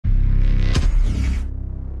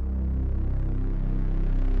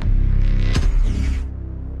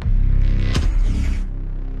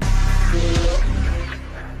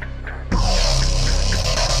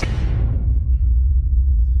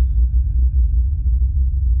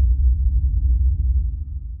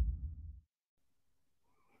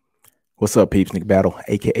What's up, peeps? Nick Battle,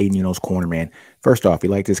 aka NinosCorner, man. First off, if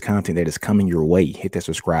you like this content that is coming your way, hit that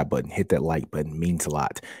subscribe button, hit that like button, means a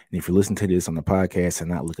lot. And if you're listening to this on the podcast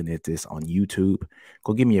and not looking at this on YouTube,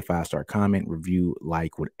 go give me a 5-star comment, review,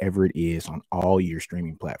 like, whatever it is on all your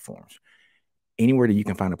streaming platforms. Anywhere that you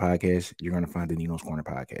can find a podcast, you're going to find the Ninos Corner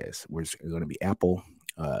podcast, where it's going to be Apple,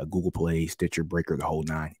 Google Play, Stitcher, Breaker, the whole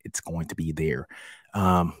nine. It's going to be there.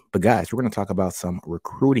 But guys, we're going to talk about some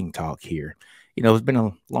recruiting talk here. It's been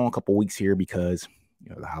a long couple weeks here because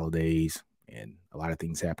the holidays and a lot of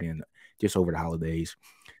things happening just over the holidays.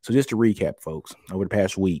 So just to recap, folks, over the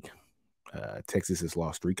past week, Texas has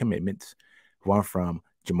lost 3 commitments. One from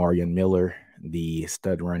Jamarion Miller, the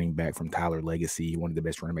stud running back from Tyler Legacy, one of the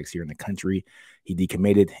best running backs here in the country. He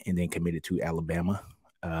decommitted and then committed to Alabama.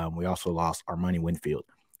 We also lost Armani Winfield,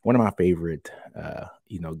 one of my favorite,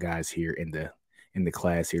 guys here in the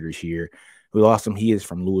class here this year. We lost him. He is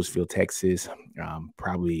from Louisville, Texas.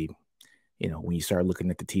 Probably, when you start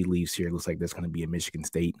looking at the tea leaves here, it looks like that's going to be a Michigan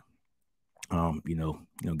State,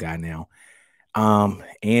 guy now.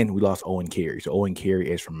 And we lost Owen Carey. So Owen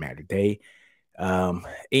Carey is from Mater Dei.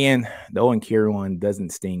 And the Owen Carey one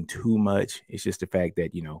doesn't sting too much. It's just the fact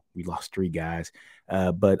that, we lost 3 guys.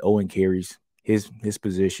 But Owen Carey's his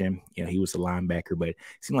position, he was a linebacker, but it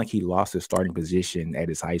seemed like he lost his starting position at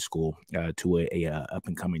his high school to a up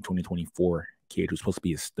and coming 2024 kid who's supposed to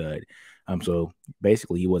be a stud. So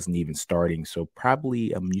basically he wasn't even starting. So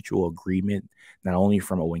probably a mutual agreement, not only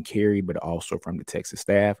from Owen Carey, but also from the Texas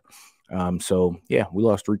staff. So yeah, we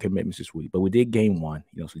lost 3 commitments this week, but we did gain 1,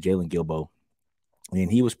 so Jalen Gilbo. And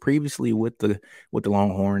he was previously with the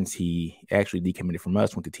Longhorns. He actually decommitted from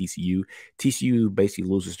us, went to TCU. TCU basically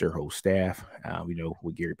loses their whole staff,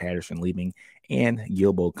 with Gary Patterson leaving, and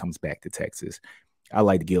Gilbo comes back to Texas. I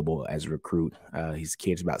like Gilbo as a recruit. His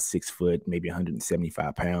kid's about 6 foot, maybe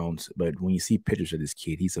 175 pounds. But when you see pictures of this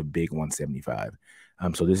kid, he's a big 175.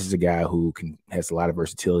 So this is a guy who has a lot of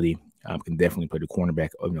versatility, can definitely play the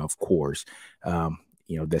cornerback, of course.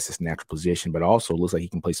 That's his natural position, but also looks like he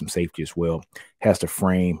can play some safety as well. Has the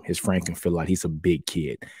frame. His frame can fill out. He's a big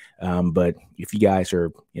kid. But if you guys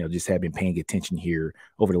are, just have been paying attention here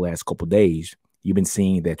over the last couple of days, you've been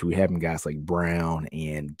seeing that we're having guys like Brown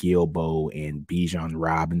and Gilbo and Bijan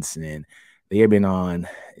Robinson. They have been on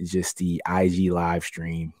just the IG live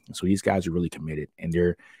stream. So these guys are really committed, and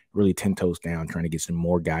they're really 10 toes down trying to get some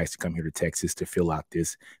more guys to come here to Texas to fill out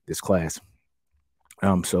this class.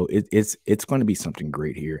 So it's going to be something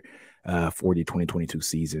great here for the 2022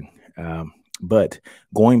 season. But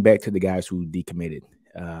going back to the guys who decommitted,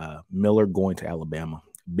 Miller going to Alabama,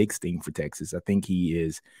 big sting for Texas. I think he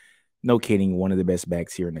is, no kidding, one of the best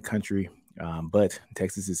backs here in the country. But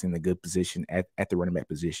Texas is in a good position at the running back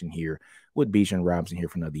position here with Bijan Robinson here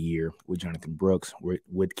for another year, with Jonathan Brooks,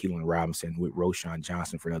 with Keelan Robinson, with Roschon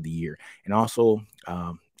Johnson for another year. And also,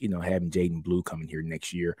 having Jaden Blue coming here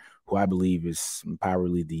next year, who I believe is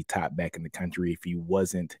probably the top back in the country. If he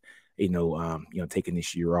wasn't, taking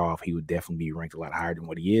this year off, he would definitely be ranked a lot higher than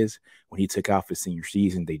what he is. When he took off his senior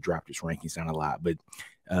season, they dropped his rankings down a lot. But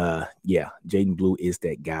yeah, Jaden Blue is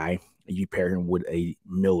that guy. You pair him with a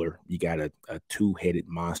Miller, you got a 2-headed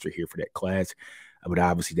monster here for that class. But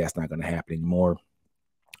obviously that's not going to happen anymore.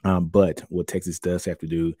 But what Texas does have to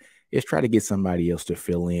do is try to get somebody else to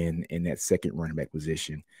fill in that second running back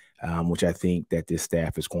position, which I think that this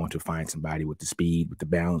staff is going to find somebody with the speed, with the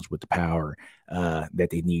balance, with the power that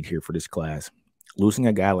they need here for this class. Losing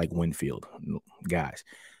a guy like Winfield, guys,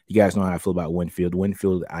 you guys know how I feel about Winfield.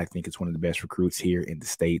 Winfield, I think, is one of the best recruits here in the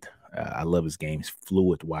state. I love his game. He's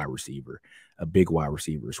fluid wide receiver, a big wide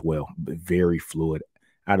receiver as well, but very fluid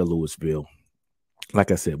out of Louisville.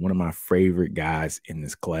 Like I said, one of my favorite guys in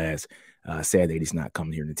this class. Sad that he's not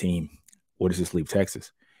coming here in the team. What does this leave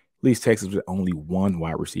Texas? Leaves Texas with only 1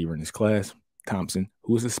 wide receiver in this class, Thompson,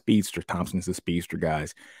 who is a speedster. Thompson is a speedster,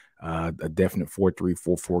 guys. A definite 4.3,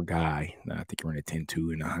 4.4 guy. I think he ran a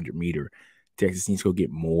 10.2 and 100-meter. Texas needs to go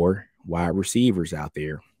get more wide receivers out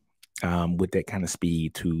there with that kind of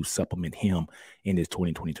speed to supplement him in this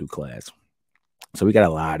 2022 class. So we got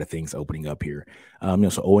a lot of things opening up here.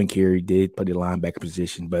 So Owen Carey did play the linebacker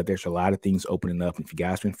position, but there's a lot of things opening up. If you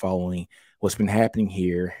guys been following what's been happening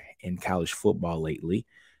here in college football lately,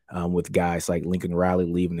 with guys like Lincoln Riley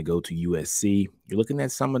leaving to go to USC, you're looking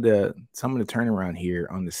at some of the turnaround here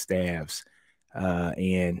on the staffs,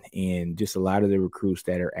 and just a lot of the recruits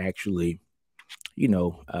that are actually,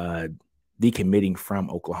 decommitting from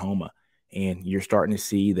Oklahoma. And you're starting to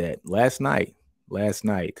see that last night,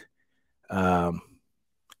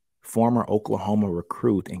 former Oklahoma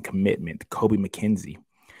recruit and commitment, Kobe McKenzie,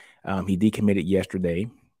 he decommitted yesterday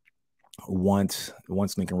once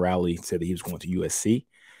Lincoln Riley said that he was going to USC.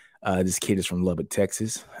 This kid is from Lubbock,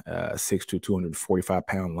 Texas, 6'2",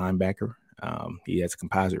 245-pound linebacker. He has a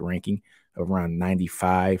composite ranking of around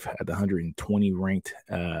 95 at the 120 ranked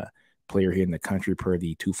player here in the country per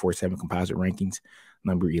the 247 composite rankings.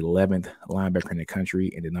 Number 11th linebacker in the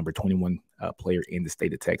country and the number 21 player in the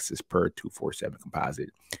state of Texas per 247 composite.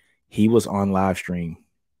 He was on live stream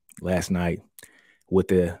last night with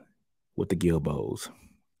the Gilbos,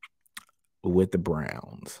 with the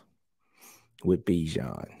Browns, with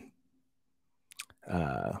Bijan,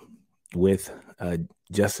 with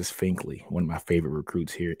Justice Finkley, one of my favorite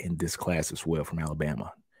recruits here in this class as well from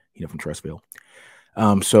Alabama, from Trustville.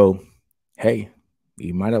 So, hey,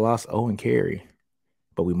 you might have lost Owen Carey,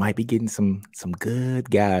 but we might be getting some good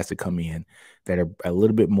guys to come in that are a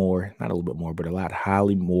little bit more, not a little bit more, but a lot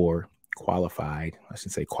highly more qualified. I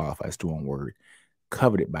shouldn't say qualified, it's the wrong word,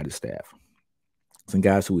 coveted by the staff. Some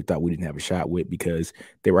guys who we thought we didn't have a shot with because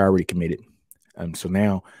they were already committed. So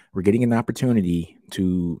now we're getting an opportunity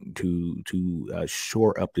to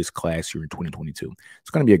shore up this class here in 2022. It's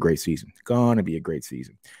going to be a great season.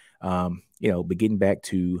 But getting back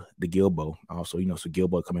to the Gilbo also, so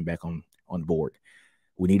Gilbo coming back on board.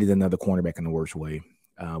 We needed another cornerback in the worst way.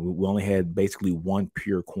 We only had basically one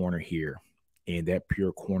pure corner here, and that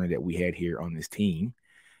pure corner that we had here on this team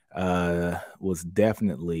was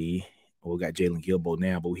definitely, we got Jalen Gilbo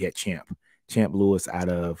now, but we had Champ Lewis out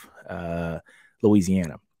of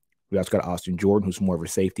Louisiana. We also got Austin Jordan, who's more of a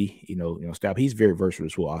safety, style. He's very versatile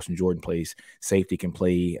as well. Austin Jordan plays safety, can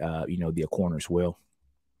play, the corner as well.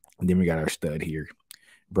 And then we got our stud here,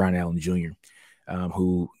 Brian Allen Jr.,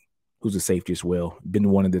 who's a safety as well. Been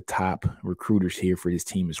one of the top recruiters here for this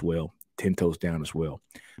team as well, 10 toes down as well.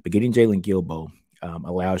 But getting Jalen Gilbo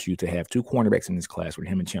allows you to have two cornerbacks in this class with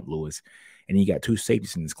him and Champ Lewis. And you got two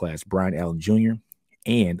safeties in this class, Brian Allen Jr.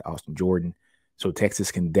 and Austin Jordan. So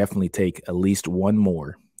Texas can definitely take at least one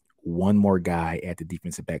more guy at the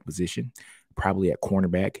defensive back position, probably at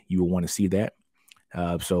cornerback. You will want to see that.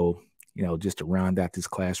 Just to round out this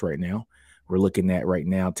class right now, we're looking at right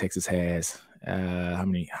now, Texas has how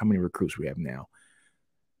many recruits we have now?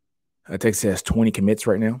 Texas has 20 commits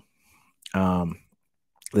right now.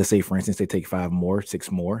 Let's say, for instance, they take 5 more,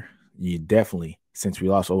 6 more. You definitely, since we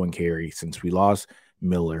lost Owen Carey, since we lost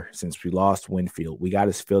Miller, since we lost Winfield, we got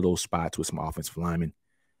to fill those spots with some offensive linemen.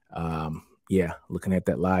 Looking at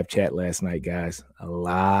that live chat last night, guys, a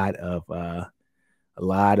lot of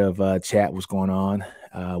chat was going on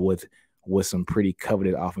with some pretty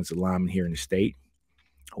coveted offensive linemen here in the state.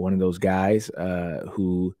 One of those guys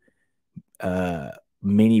who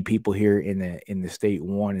many people here in the state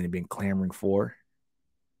want and have been clamoring for.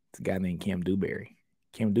 It's a guy named Cam Dewberry.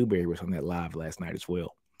 Cam Dewberry was on that live last night as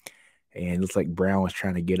well. And it looks like Brown was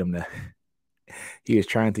trying to get him to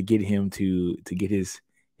get his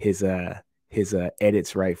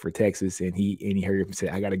edits right for Texas, and he heard him and said,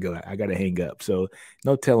 I gotta hang up. So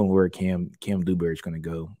no telling where Cam Dewberry is gonna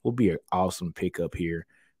go. Will be an awesome pickup here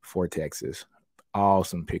for Texas.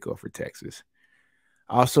 Awesome pickup for Texas.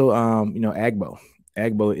 Also, Agbo.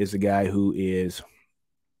 Agbo is a guy who is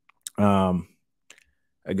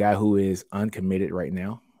uncommitted right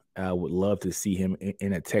now. Would love to see him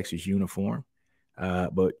in a Texas uniform,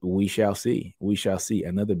 but we shall see. We shall see.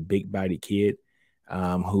 Another big-bodied kid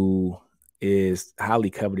who is highly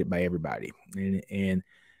coveted by everybody. And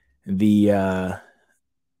the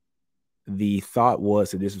thought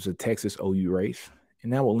was that this was a Texas OU race.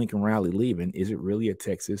 And now with Lincoln Riley leaving, is it really a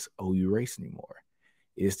Texas OU race anymore?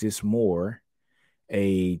 Is this more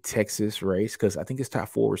a Texas race? Because I think its top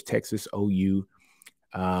 4 was Texas, OU,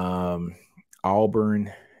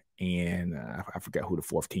 Auburn, and I forgot who the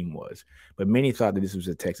 4th team was. But many thought that this was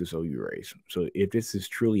a Texas OU race. So if this is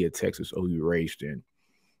truly a Texas OU race, then,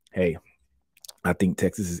 hey, I think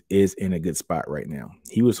Texas is in a good spot right now.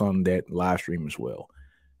 He was on that live stream as well.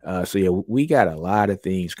 We got a lot of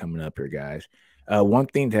things coming up here, guys. One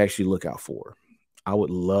thing to actually look out for, I would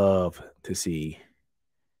love to see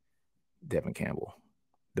Devon Campbell.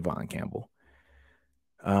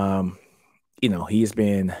 He has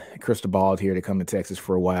been crystal balled here to come to Texas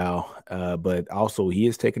for a while, but also he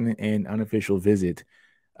is taking an unofficial visit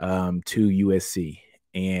to USC.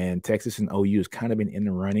 And Texas and OU has kind of been in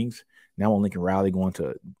the runnings. Now on Lincoln Riley going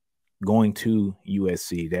to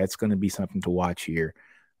USC, that's going to be something to watch here.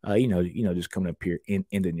 Just coming up here in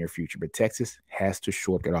the near future. But Texas has to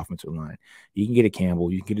shore up that offensive line. You can get a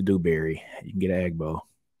Campbell, you can get a Dewberry, you can get an Agbo.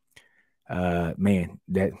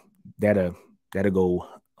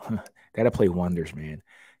 That'll play wonders, man.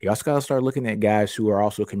 You also got to start looking at guys who are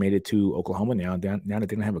also committed to Oklahoma now that they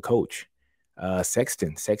don't have a coach.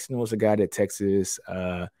 Sexton was a guy that Texas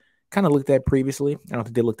kind of looked at previously. I don't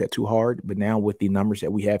think they looked at too hard, but now with the numbers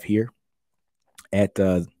that we have here at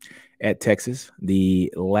Texas,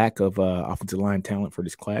 the lack of offensive line talent for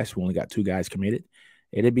this class, we only got 2 guys committed.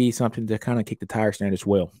 It'd be something to kind of kick the tires down as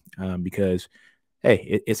well, because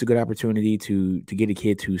hey, it's a good opportunity to get a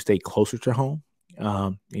kid to stay closer to home.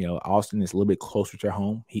 Austin is a little bit closer to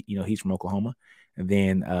home. He's from Oklahoma, and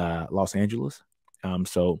then Los Angeles.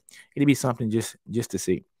 So it'd be something just to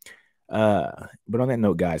see. But on that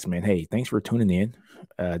note, guys, man, hey, thanks for tuning in.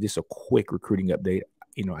 Just a quick recruiting update.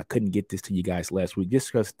 I couldn't get this to you guys last week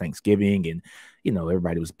just because Thanksgiving and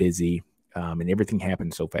everybody was busy, and everything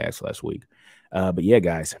happened so fast last week. But yeah,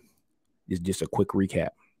 guys, it's just a quick recap.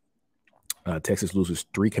 Texas loses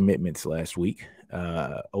 3 commitments last week.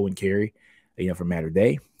 Owen Carey, from Mater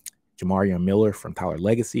Dei, Jamarion Miller from Tyler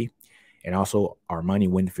Legacy, and also Armani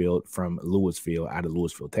Winfield from Louisville, out of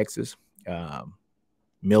Louisville, Texas.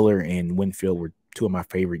 Miller and Winfield were 2 of my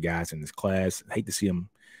favorite guys in this class. I hate to see them,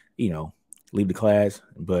 leave the class,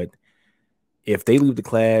 but if they leave the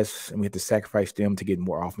class and we have to sacrifice them to get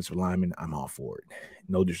more offensive linemen, I'm all for it.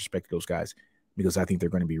 No disrespect to those guys, because I think they're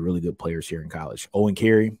going to be really good players here in college. Owen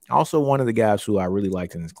Carey, also one of the guys who I really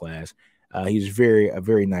liked in this class. He's a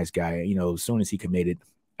very nice guy. As soon as he committed,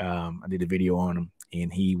 I did a video on him,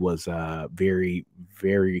 and he was very,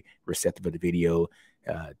 very receptive of the video.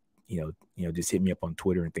 Just hit me up on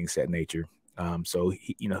Twitter and things of that nature. So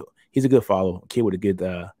he's a good follow, a kid with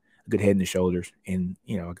a good head and shoulders, and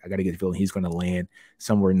I got a good feeling he's going to land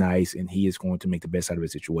somewhere nice, and he is going to make the best out of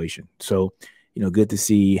his situation. So good to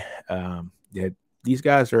see that these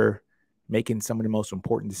guys are making some of the most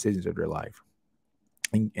important decisions of their life.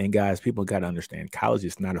 And guys, people got to understand, college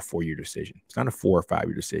is not a 4-year decision. It's not a 4 or 5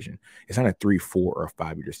 year decision. It's not a 3, 4, or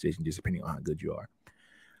 5 year decision, just depending on how good you are.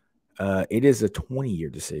 It is a 20-year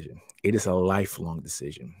decision. It is a lifelong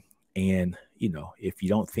decision. And, if you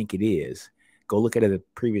don't think it is, go look at a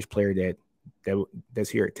previous player that's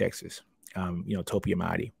here at Texas, Topi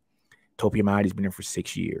Amadi. Topi Amadi's been there for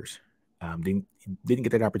 6 years. Didn't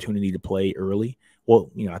get that opportunity to play early.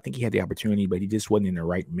 Well, I think he had the opportunity, but he just wasn't in the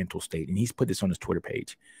right mental state. And he's put this on his Twitter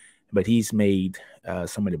page. But he's made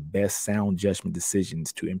some of the best sound judgment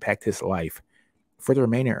decisions to impact his life for the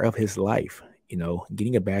remainder of his life.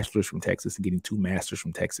 Getting a bachelor's from Texas and getting 2 masters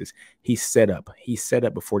from Texas. He's set up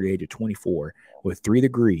before the age of 24 with 3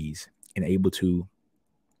 degrees and able to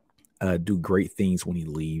do great things when he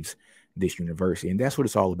leaves this university. And that's what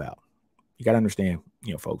it's all about. You got to understand,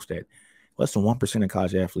 folks, that less than 1% of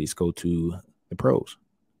college athletes go to the pros,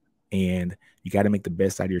 and you got to make the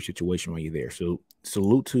best out of your situation while you're there. So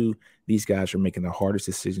salute to these guys for making the hardest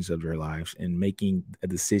decisions of their lives and making a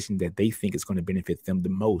decision that they think is going to benefit them the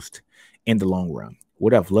most in the long run.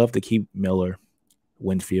 Would I've loved to keep Miller,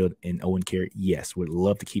 Winfield, and Owen Carey? Yes, would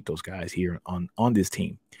love to keep those guys here on this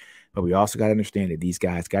team. But we also got to understand that these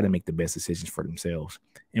guys got to make the best decisions for themselves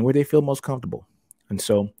and where they feel most comfortable. And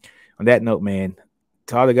so on that note, man,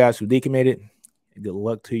 to all the guys who decommitted, good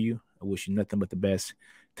luck to you. I wish you nothing but the best.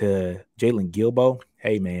 To Jalen Gilbo,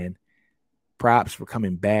 hey, man, props for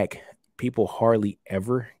coming back. People hardly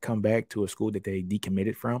ever come back to a school that they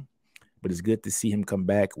decommitted from, but it's good to see him come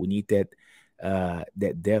back. We need that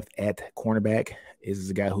depth at cornerback. This is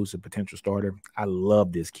a guy who's a potential starter. I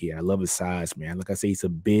love this kid. I love his size, man. Like I say, he's a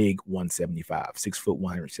big 175, 6 foot,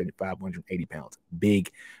 175, 180 pounds.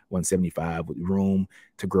 Big 175 with room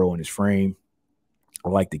to grow in his frame. I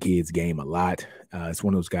like the kid's game a lot. It's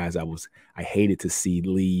one of those guys I hated to see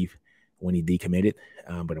leave when he decommitted,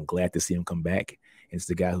 but I'm glad to see him come back. And it's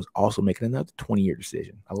the guy who's also making another 20-year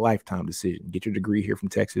decision, a lifetime decision. Get your degree here from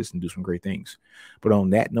Texas and do some great things. But on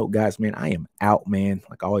that note, guys, man, I am out, man.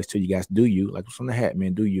 Like I always tell you guys, do you. Like what's on the hat,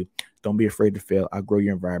 man, do you. Don't be afraid to fail. Outgrow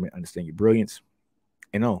your environment. Understand your brilliance.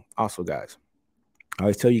 And also, guys, I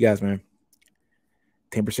always tell you guys, man,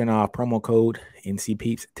 10% off, promo code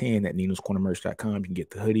NCPeeps10 at NinosCornerMerch.com. You can get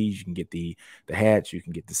the hoodies, you can get the hats, you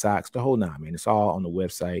can get the socks, the whole nine, man. It's all on the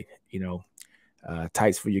website,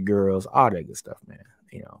 tights for your girls, all that good stuff, man.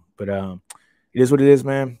 But it is what it is,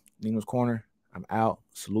 man. Ninos Corner, I'm out.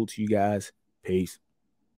 Salute to you guys. Peace.